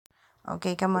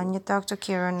Okay, come on. You talk to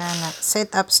Kira, Nana.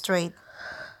 Sit up straight.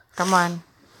 Come on.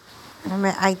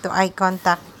 May eye-to-eye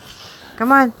contact.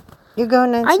 Come on. You go,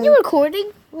 Nancy. Are you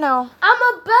recording? No.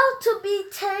 I'm about to be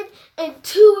 10 in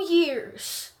 2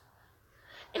 years.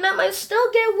 And I might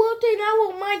still get whooped and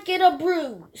I might get a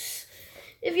bruise.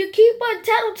 If you keep on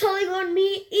tattling on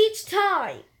me each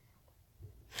time.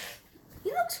 He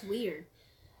looks weird.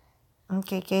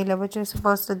 Okay, Caleb, what you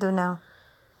supposed to do now?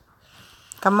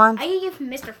 Come on. I can give him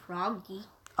Mr. Froggy.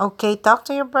 Okay, talk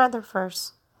to your brother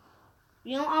first.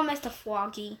 You know I'm Mr.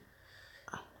 Froggy.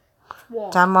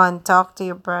 Frog. Come on, talk to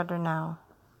your brother now.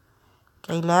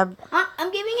 Caleb.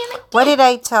 I'm giving him a gift. What did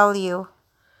I tell you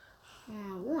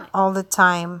What? all the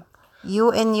time? You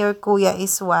and your kuya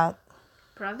is what?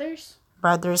 Brothers?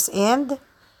 Brothers and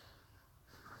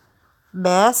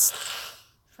best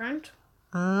Friend?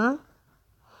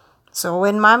 So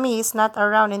when mommy is not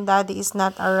around and daddy is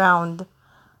not around,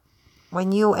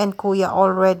 when you and kuya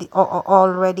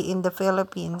already in the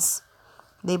Philippines,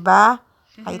 diba?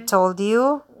 I told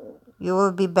you, you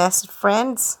will be best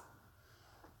friends.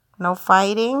 No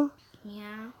fighting.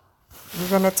 Yeah. You're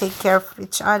gonna take care of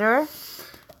each other,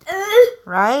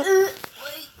 right?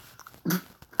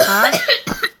 Huh?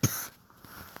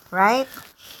 Right?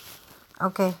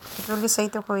 Okay. What will you say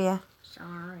to kuya?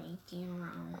 Sorry,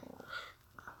 Kira.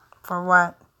 For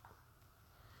what?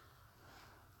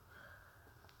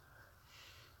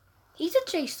 He should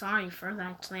say sorry first,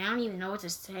 actually. I don't even know what to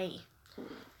say.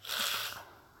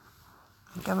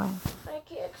 Come on. I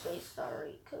can't say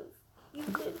sorry because you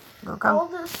did Go, all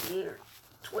come. this year.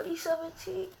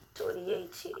 2017,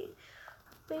 2018,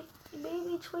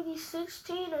 maybe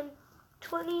 2016 and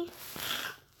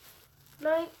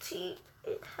 2019.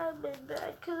 It had been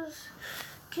bad because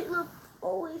Caleb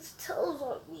always tells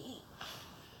on me.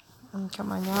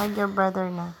 Come on, you hug your brother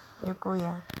na. Your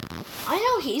kuya. I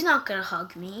know he's not going to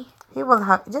hug me. He will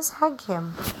hug. Just hug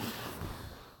him.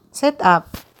 Sit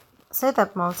up. Sit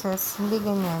up, Moses. Hindi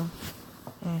ganyan.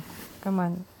 Come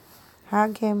on.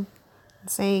 Hug him.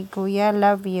 Say, kuya,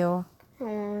 love you. I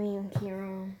love you,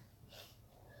 Kira.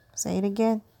 Say it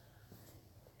again.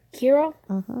 Kira?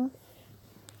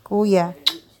 Kuya.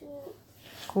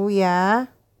 Kuya.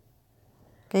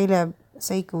 Caleb,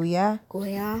 say kuya.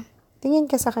 Kuya? Tingin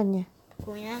ka sa kanya.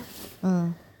 Kuya?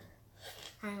 I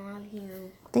love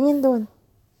you. Tingin doon.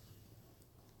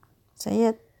 Say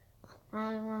it.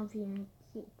 I love you,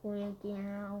 Kuya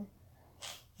Kira.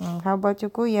 How about you,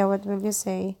 kuya? What will you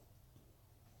say?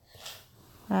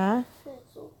 Huh?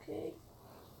 It's okay.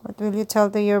 What will you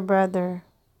tell to your brother?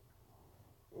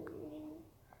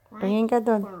 Tingin ka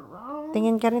doon.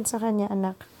 Tingin ka rin sa kanya,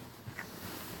 anak.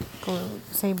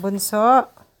 Say, bunso.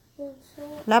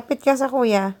 Lapit ka sa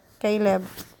kuya, Caleb.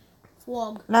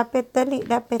 Frog. Lapit, dali,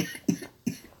 lapit.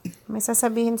 May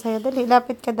sasabihin sa'yo, dali,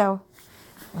 lapit ka daw.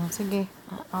 Sige.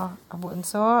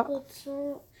 Bunso.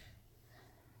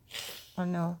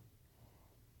 Ano?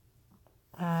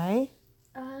 I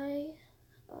love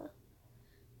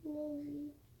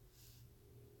you.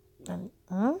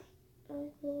 Hmm? I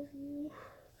love you.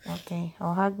 Okay,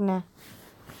 hug na.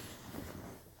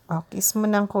 Kiss mo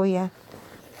ng kuya.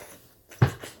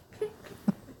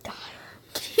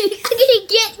 I'm gonna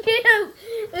get him.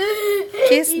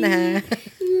 Kiss na.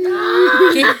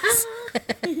 Kiss.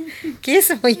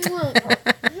 Kiss mo yan.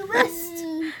 You rest.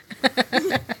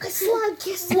 Slug,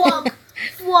 kiss frog.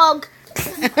 Frog.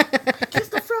 Kiss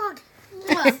the frog.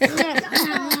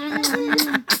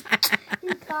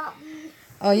 You got me.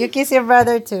 Oh, you kiss your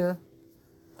brother too.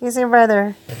 Kiss your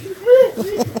brother.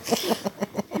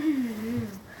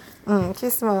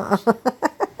 Kiss mo.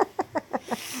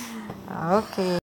 Okay.